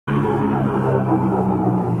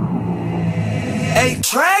Eight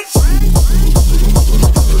tracks.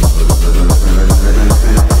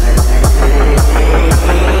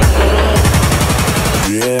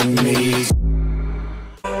 Yeah, me.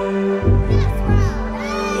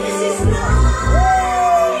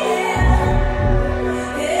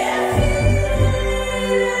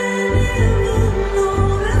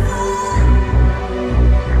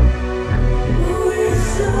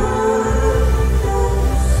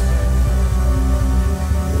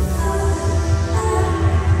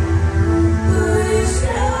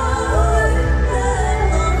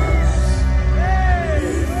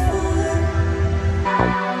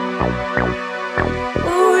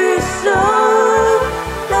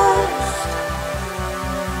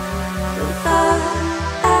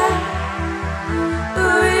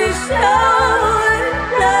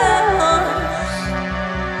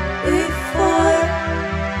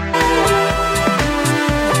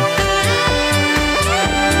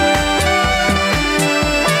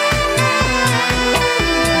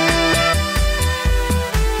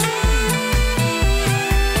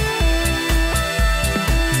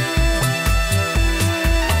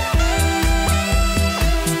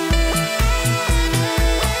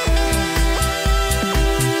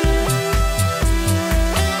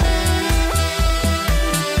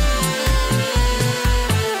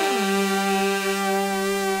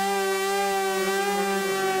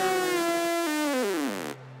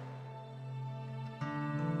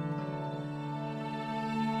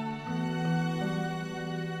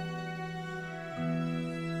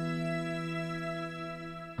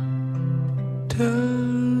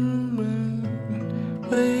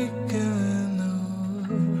 Waking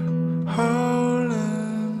up, Harlem,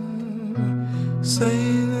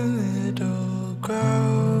 sailing little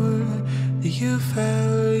crowd. You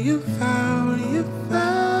fell, you fell, you fell.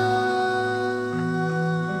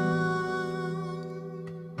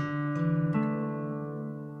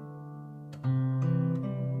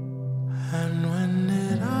 And when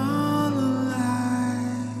it all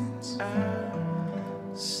lights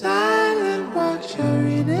silent, watch your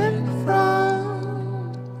reading from.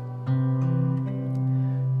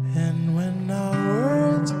 And when our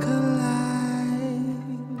worlds collide,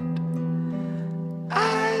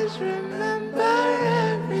 eyes remember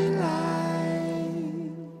every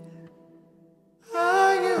line.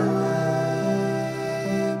 Are you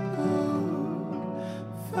able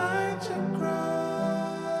to find your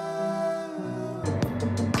ground?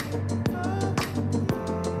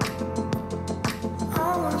 I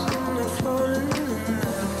was only floating.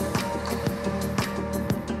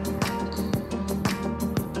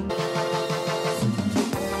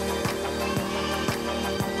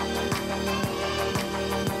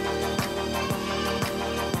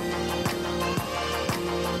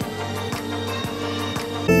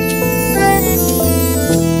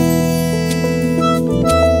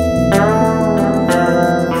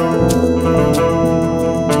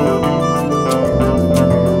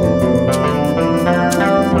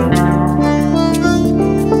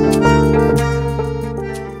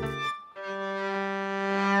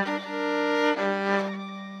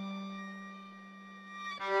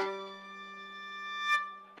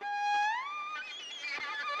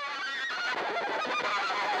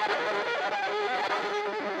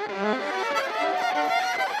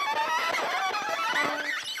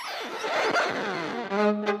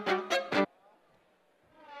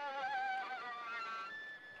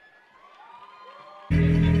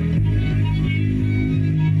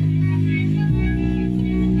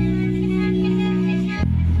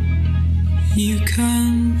 You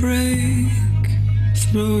can break,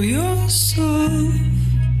 throw yourself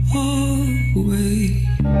away.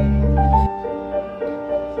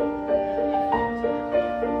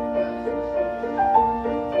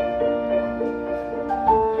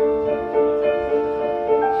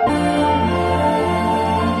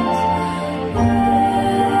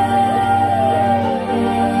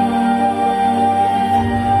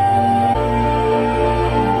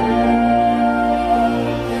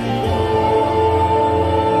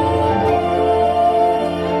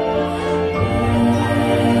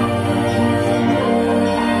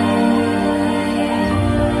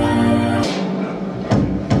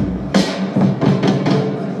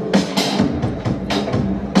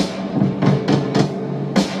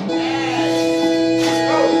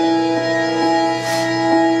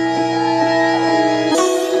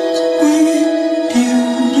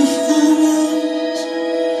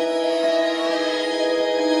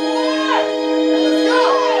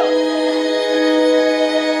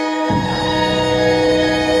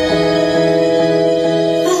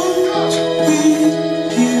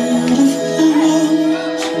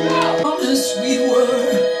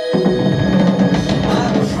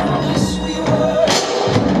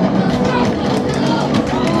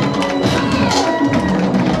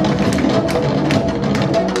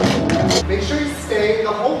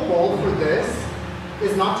 this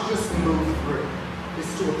is not to just move through,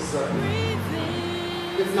 it's to observe.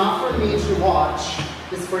 It's not for me to watch,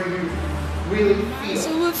 it's for you to really feel.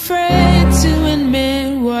 So afraid to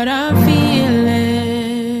admit what I'm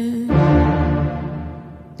feeling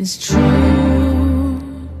is true,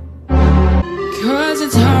 'cause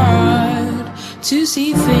it's hard to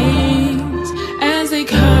see things as they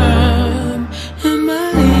come and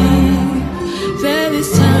believe that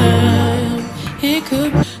this time it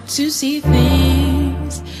could to see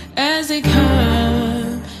things as they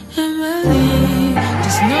come and believe.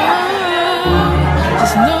 Just know.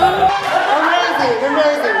 Amazing,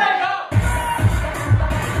 amazing.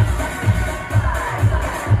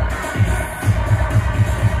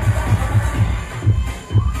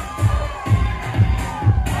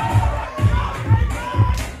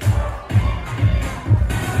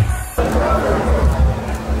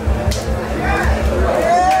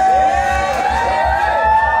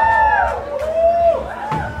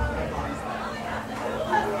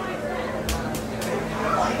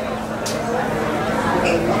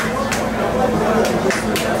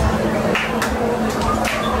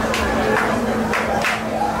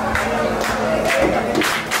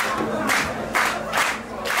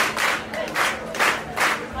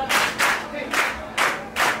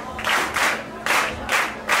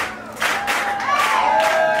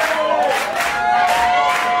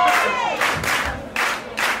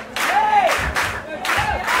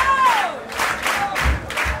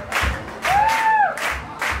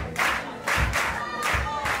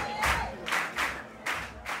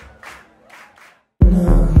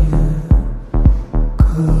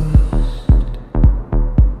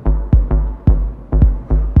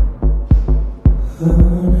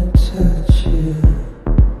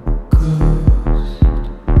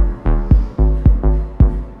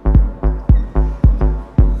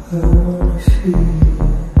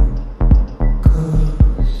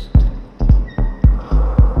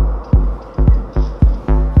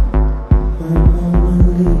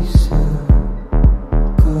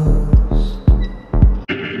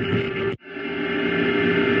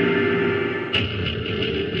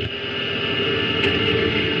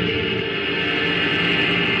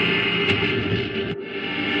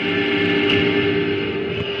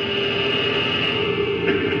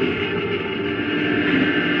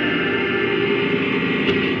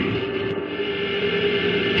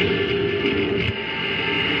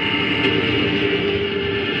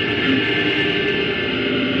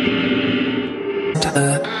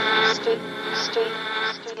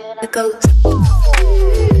 The ghost.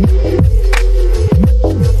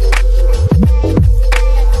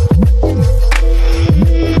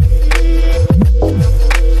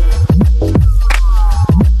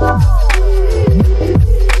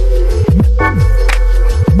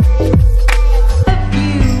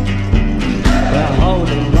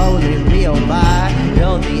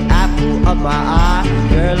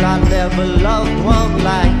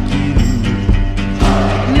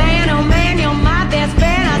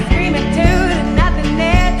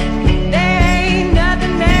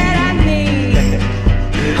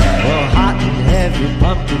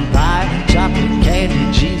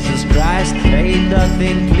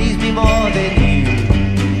 Please be more than you.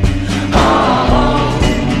 Oh,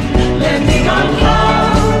 let me come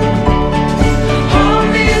home.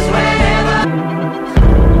 Home is wherever.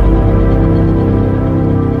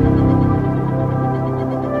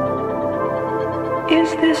 Is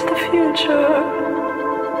this the future?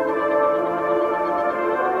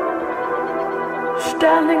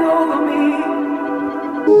 Standing over me.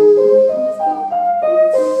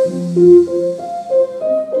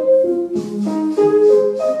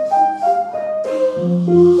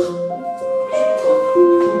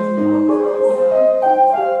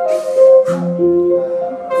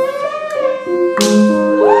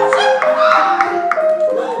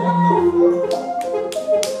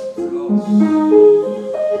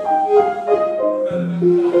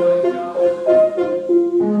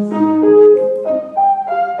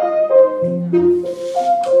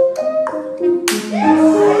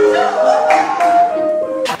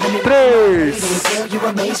 Três,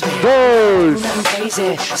 dois,